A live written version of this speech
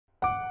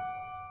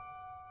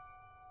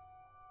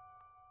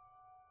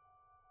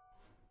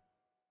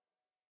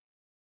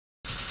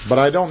But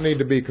I don't need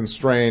to be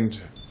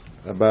constrained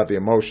about the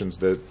emotions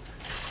that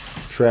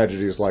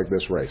tragedies like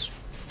this raise.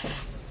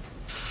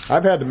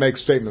 I've had to make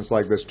statements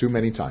like this too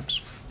many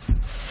times.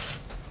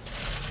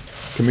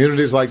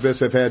 Communities like this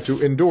have had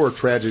to endure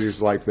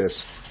tragedies like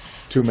this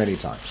too many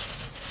times.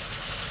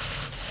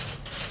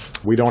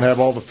 We don't have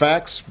all the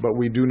facts, but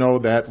we do know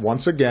that,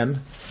 once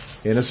again,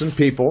 innocent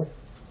people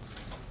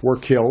were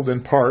killed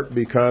in part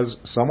because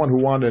someone who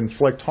wanted to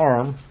inflict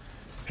harm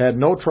had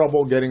no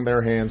trouble getting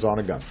their hands on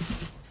a gun.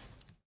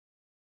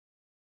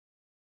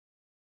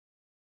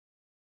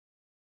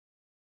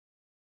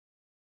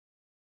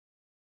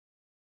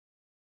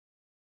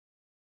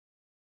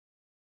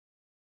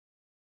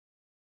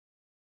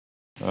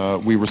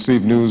 We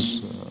received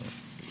news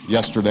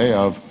yesterday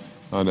of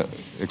an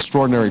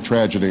extraordinary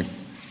tragedy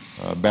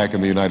back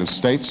in the United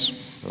States,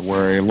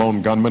 where a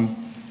lone gunman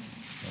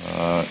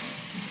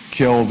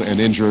killed and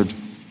injured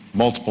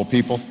multiple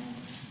people.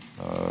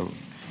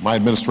 My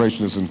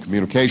administration is in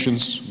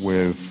communications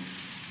with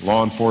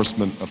law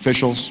enforcement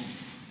officials,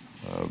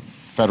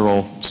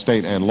 federal,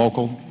 state, and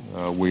local.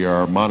 We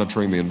are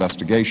monitoring the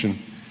investigation.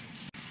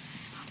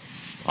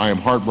 I am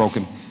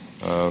heartbroken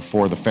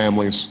for the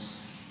families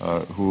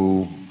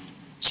who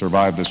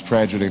survived this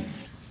tragedy.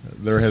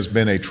 There has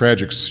been a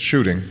tragic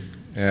shooting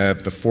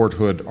at the Fort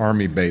Hood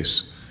Army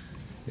Base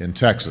in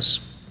Texas.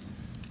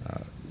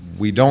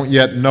 We don't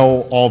yet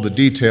know all the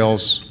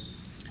details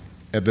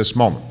at this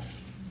moment.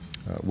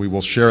 We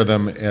will share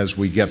them as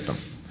we get them.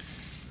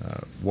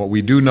 What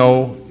we do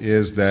know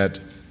is that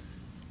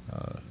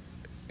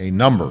a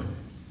number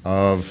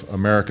of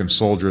American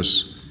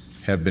soldiers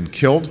have been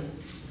killed,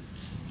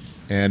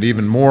 and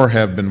even more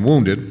have been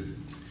wounded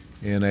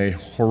in a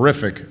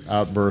horrific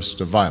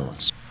outburst of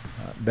violence.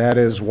 That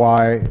is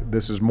why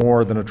this is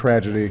more than a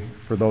tragedy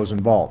for those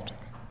involved.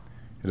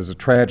 It is a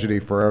tragedy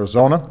for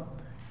Arizona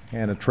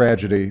and a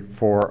tragedy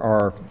for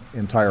our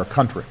entire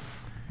country.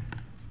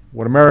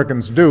 What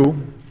Americans do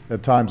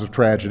at times of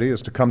tragedy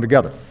is to come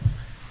together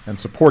and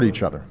support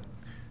each other.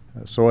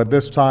 So at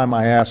this time,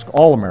 I ask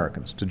all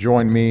Americans to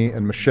join me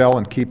and Michelle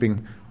in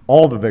keeping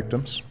all the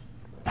victims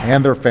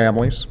and their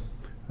families,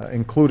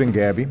 including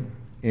Gabby,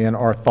 in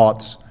our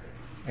thoughts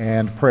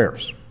and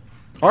prayers.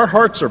 Our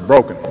hearts are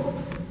broken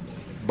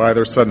by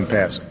their sudden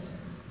passing.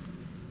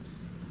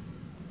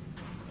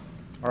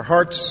 Our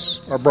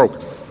hearts are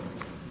broken.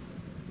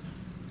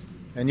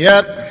 And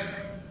yet,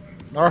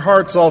 our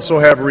hearts also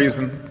have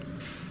reason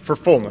for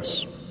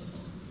fullness.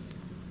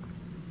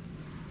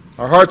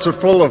 Our hearts are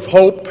full of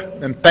hope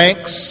and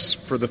thanks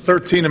for the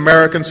 13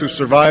 Americans who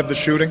survived the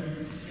shooting,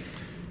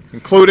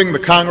 including the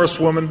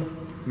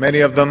Congresswoman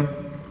many of them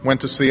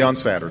went to see on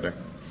Saturday.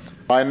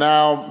 By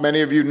now,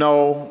 many of you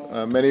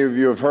know, many of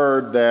you have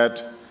heard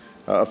that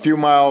a few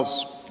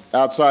miles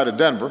outside of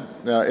Denver,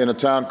 in a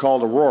town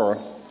called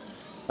Aurora,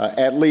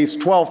 at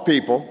least 12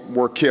 people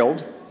were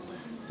killed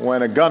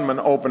when a gunman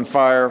opened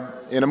fire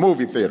in a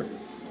movie theater.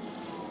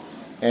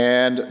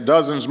 And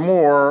dozens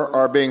more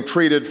are being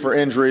treated for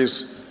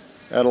injuries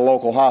at a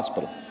local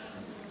hospital.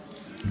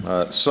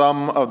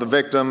 Some of the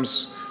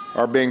victims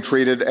are being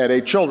treated at a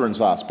children's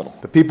hospital.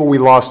 The people we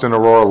lost in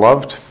Aurora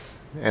loved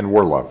and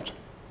were loved.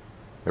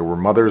 There were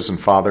mothers and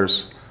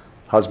fathers,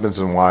 husbands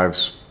and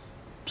wives,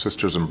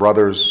 sisters and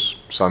brothers,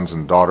 sons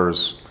and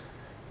daughters,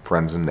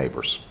 friends and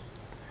neighbors.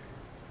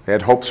 They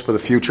had hopes for the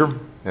future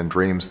and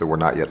dreams that were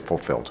not yet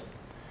fulfilled.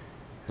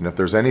 And if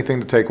there's anything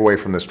to take away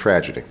from this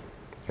tragedy,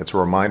 it's a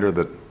reminder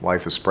that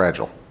life is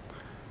fragile.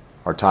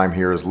 Our time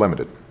here is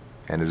limited,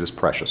 and it is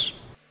precious.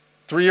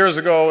 3 years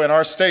ago in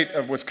our state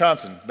of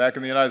Wisconsin, back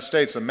in the United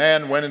States, a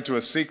man went into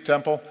a Sikh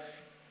temple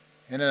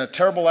and in a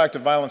terrible act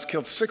of violence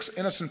killed 6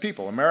 innocent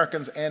people,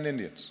 Americans and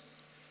Indians.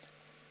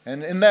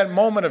 And in that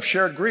moment of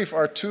shared grief,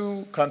 our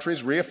two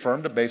countries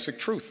reaffirmed a basic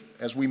truth,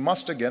 as we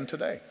must again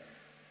today,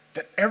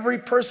 that every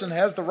person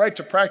has the right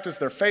to practice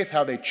their faith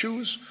how they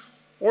choose,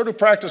 or to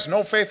practice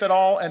no faith at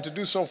all, and to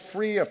do so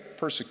free of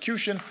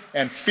persecution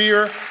and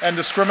fear and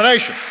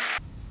discrimination.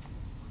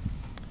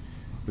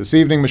 This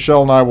evening,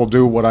 Michelle and I will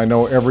do what I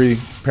know every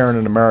parent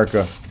in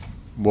America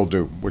will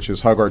do, which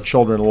is hug our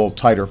children a little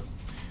tighter,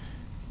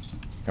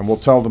 and we'll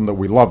tell them that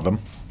we love them,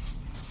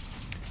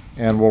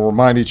 and we'll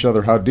remind each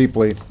other how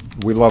deeply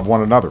we love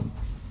one another.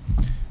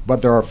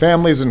 But there are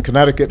families in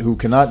Connecticut who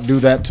cannot do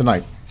that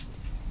tonight,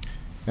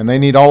 and they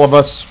need all of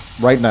us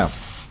right now.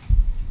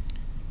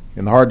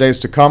 In the hard days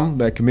to come,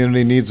 that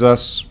community needs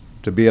us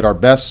to be at our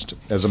best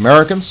as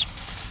Americans,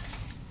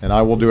 and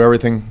I will do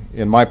everything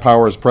in my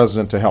power as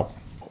president to help.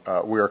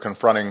 We are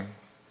confronting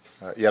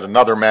yet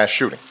another mass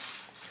shooting,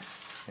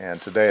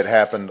 and today it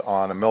happened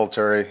on a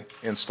military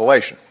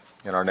installation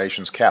in our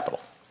nation's capital.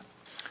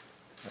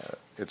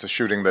 It's a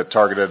shooting that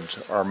targeted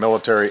our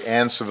military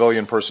and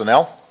civilian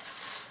personnel.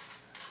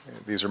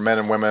 These are men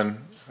and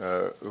women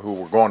who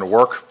were going to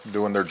work,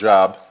 doing their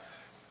job,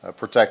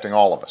 protecting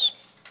all of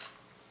us.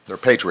 They're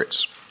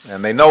patriots,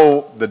 and they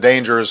know the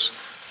dangers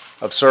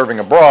of serving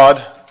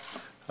abroad,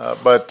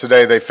 but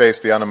today they face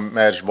the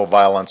unimaginable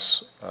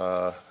violence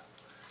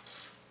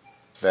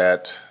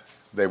that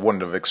they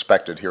wouldn't have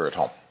expected here at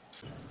home.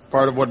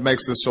 Part of what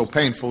makes this so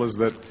painful is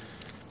that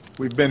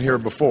we've been here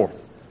before.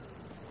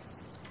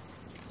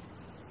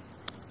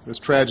 This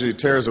tragedy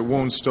tears at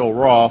wounds still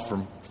raw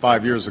from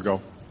 5 years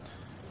ago.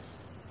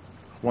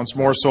 Once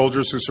more,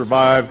 soldiers who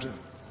survived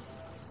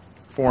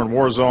foreign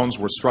war zones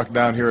were struck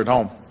down here at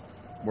home,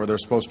 where they're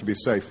supposed to be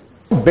safe.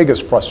 The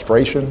biggest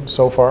frustration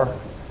so far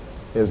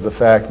is the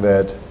fact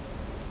that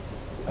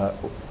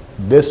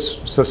this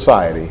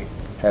society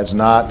has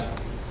not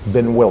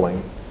been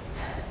willing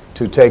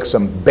to take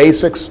some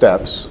basic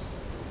steps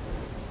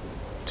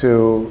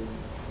to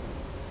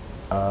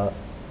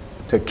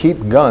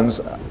keep guns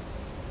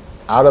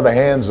out of the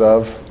hands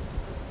of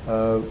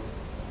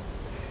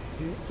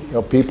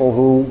people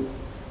who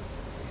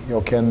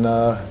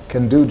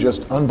can do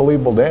just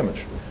unbelievable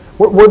damage.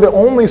 We're the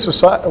only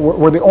society,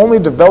 we're the only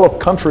developed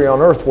country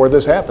on earth where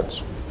this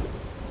happens,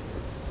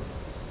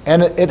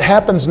 and it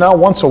happens now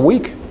once a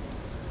week,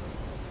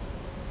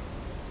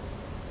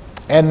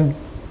 and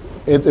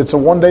it's a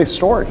one-day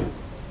story.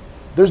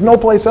 There's no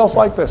place else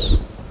like this.